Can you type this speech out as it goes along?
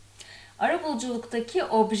Arabuluculuktaki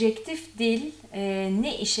objektif dil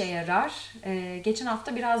ne işe yarar? Geçen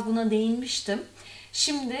hafta biraz buna değinmiştim.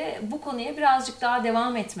 Şimdi bu konuya birazcık daha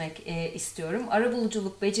devam etmek istiyorum.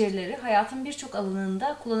 Arabuluculuk becerileri hayatın birçok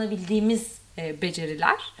alanında kullanabildiğimiz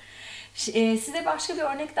beceriler. Size başka bir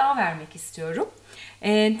örnek daha vermek istiyorum.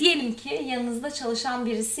 Diyelim ki yanınızda çalışan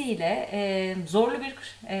birisiyle zorlu bir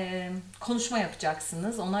konuşma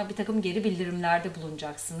yapacaksınız. Ona bir takım geri bildirimlerde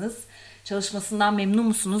bulunacaksınız. Çalışmasından memnun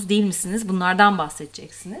musunuz, değil misiniz? Bunlardan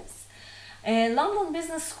bahsedeceksiniz. London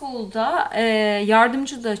Business School'da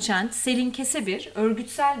yardımcı doçent Selin Kesebir,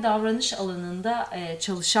 örgütsel davranış alanında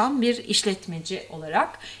çalışan bir işletmeci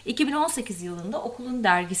olarak 2018 yılında okulun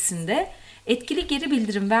dergisinde etkili geri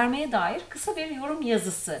bildirim vermeye dair kısa bir yorum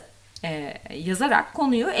yazısı yazarak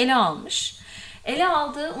konuyu ele almış. Ele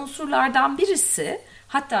aldığı unsurlardan birisi,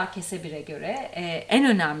 hatta Kesebir'e göre en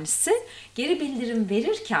önemlisi, geri bildirim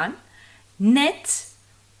verirken net,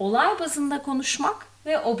 olay bazında konuşmak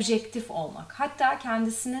ve objektif olmak. Hatta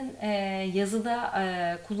kendisinin yazıda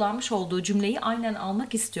kullanmış olduğu cümleyi aynen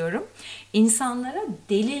almak istiyorum. İnsanlara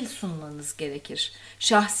delil sunmanız gerekir.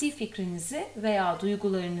 Şahsi fikrinizi veya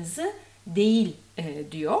duygularınızı değil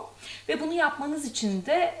diyor. Ve bunu yapmanız için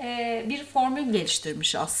de bir formül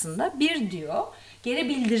geliştirmiş aslında. Bir diyor, geri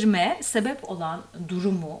bildirime sebep olan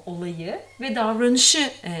durumu, olayı ve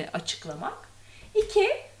davranışı açıklamak. İki,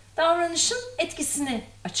 davranışın etkisini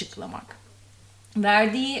açıklamak.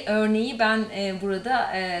 Verdiği örneği ben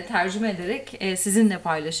burada tercüme ederek sizinle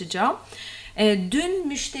paylaşacağım. Dün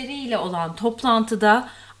müşteriyle olan toplantıda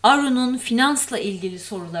Arun'un finansla ilgili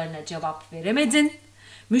sorularına cevap veremedin.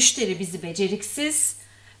 Müşteri bizi beceriksiz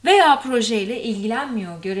veya projeyle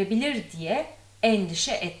ilgilenmiyor görebilir diye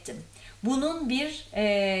endişe ettim. Bunun bir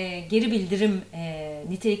geri bildirim,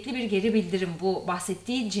 nitelikli bir geri bildirim, bu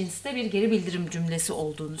bahsettiği cinste bir geri bildirim cümlesi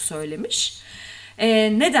olduğunu söylemiş.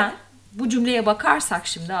 Neden? Bu cümleye bakarsak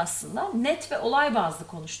şimdi aslında net ve olay bazlı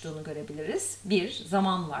konuştuğunu görebiliriz. Bir,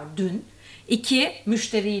 zaman var, dün. İki,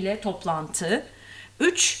 müşteriyle toplantı.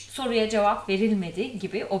 Üç, soruya cevap verilmedi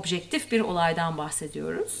gibi objektif bir olaydan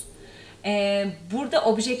bahsediyoruz. Burada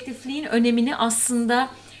objektifliğin önemini aslında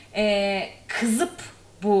kızıp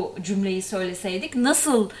bu cümleyi söyleseydik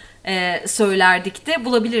nasıl söylerdik de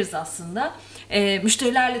bulabiliriz aslında.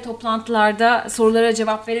 Müşterilerle toplantılarda sorulara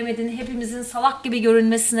cevap veremediğini, hepimizin salak gibi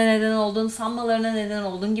görünmesine neden olduğunu, sanmalarına neden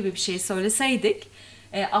olduğunu gibi bir şey söyleseydik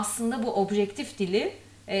aslında bu objektif dili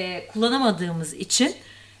kullanamadığımız için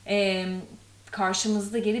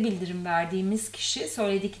karşımızda geri bildirim verdiğimiz kişi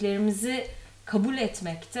söylediklerimizi kabul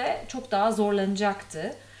etmekte çok daha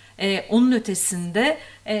zorlanacaktı. Onun ötesinde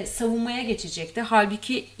savunmaya geçecekti.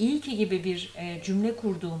 Halbuki ilki gibi bir cümle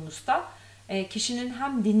kurduğumuzda kişinin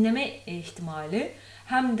hem dinleme ihtimali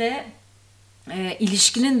hem de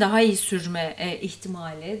ilişkinin daha iyi sürme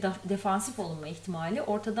ihtimali, defansif olunma ihtimali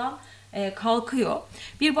ortadan kalkıyor.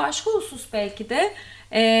 Bir başka husus belki de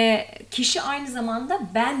kişi aynı zamanda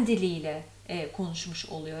ben diliyle konuşmuş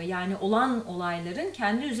oluyor. Yani olan olayların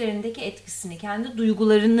kendi üzerindeki etkisini, kendi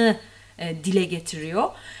duygularını dile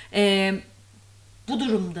getiriyor. Bu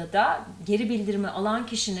durumda da geri bildirimi alan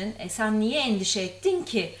kişinin sen niye endişe ettin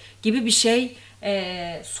ki gibi bir şey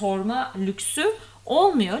sorma lüksü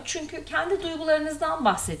olmuyor. Çünkü kendi duygularınızdan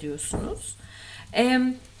bahsediyorsunuz.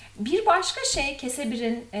 Bir başka şey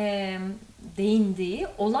Kesebir'in değindiği,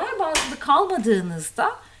 olay bazlı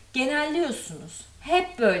kalmadığınızda genelliyorsunuz.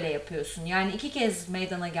 Hep böyle yapıyorsun. Yani 2 kez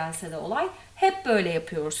meydana gelse de olay hep böyle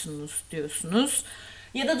yapıyorsunuz diyorsunuz.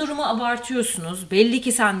 Ya da durumu abartıyorsunuz. Belli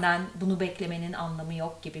ki senden bunu beklemenin anlamı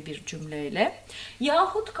yok gibi bir cümleyle.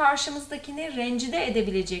 Yahut karşımızdakini rencide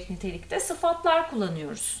edebilecek nitelikte sıfatlar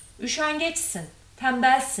kullanıyoruz. Üşengeçsin,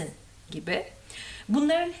 tembelsin gibi.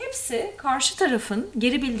 Bunların hepsi karşı tarafın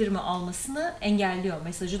geri bildirimi almasını engelliyor,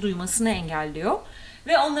 mesajı duymasını engelliyor.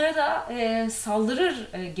 Ve onlara da saldırır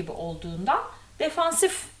gibi olduğundan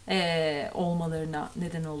defansif olmalarına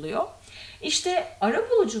neden oluyor. İşte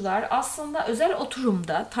arabulucular aslında özel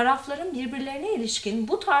oturumda tarafların birbirlerine ilişkin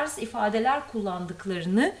bu tarz ifadeler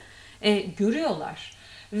kullandıklarını görüyorlar.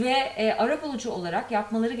 Ve arabulucu olarak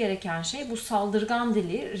yapmaları gereken şey bu saldırgan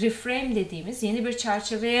dili reframe dediğimiz yeni bir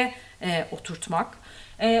çerçeveye oturtmak.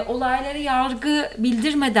 Olayları yargı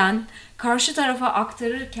bildirmeden karşı tarafa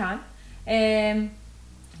aktarırken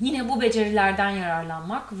yine bu becerilerden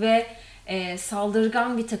yararlanmak ve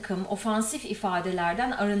saldırgan bir takım ofansif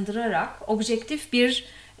ifadelerden arındırarak objektif bir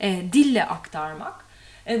dille aktarmak.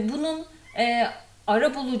 Bunun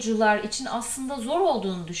arabulucular için aslında zor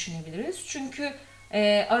olduğunu düşünebiliriz. Çünkü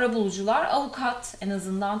arabulucular avukat, en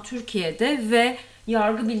azından Türkiye'de, ve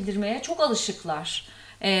yargı bildirmeye çok alışıklar.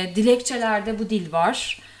 Dilekçelerde bu dil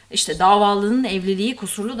var. İşte davalının evliliği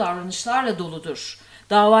kusurlu davranışlarla doludur.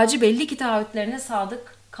 Davacı belli ki taahhütlerine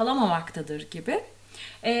sadık kalamamaktadır gibi.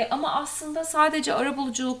 Ama aslında sadece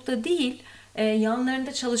arabuluculukta değil,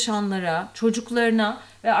 yanlarında çalışanlara, çocuklarına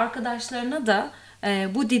ve arkadaşlarına da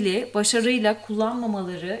bu dili başarıyla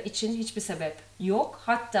kullanmamaları için hiçbir sebep yok.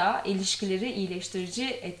 Hatta ilişkileri iyileştirici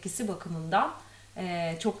etkisi bakımından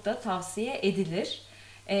çok da tavsiye edilir.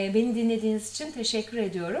 Beni dinlediğiniz için teşekkür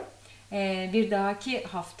ediyorum. Bir dahaki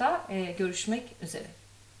hafta görüşmek üzere.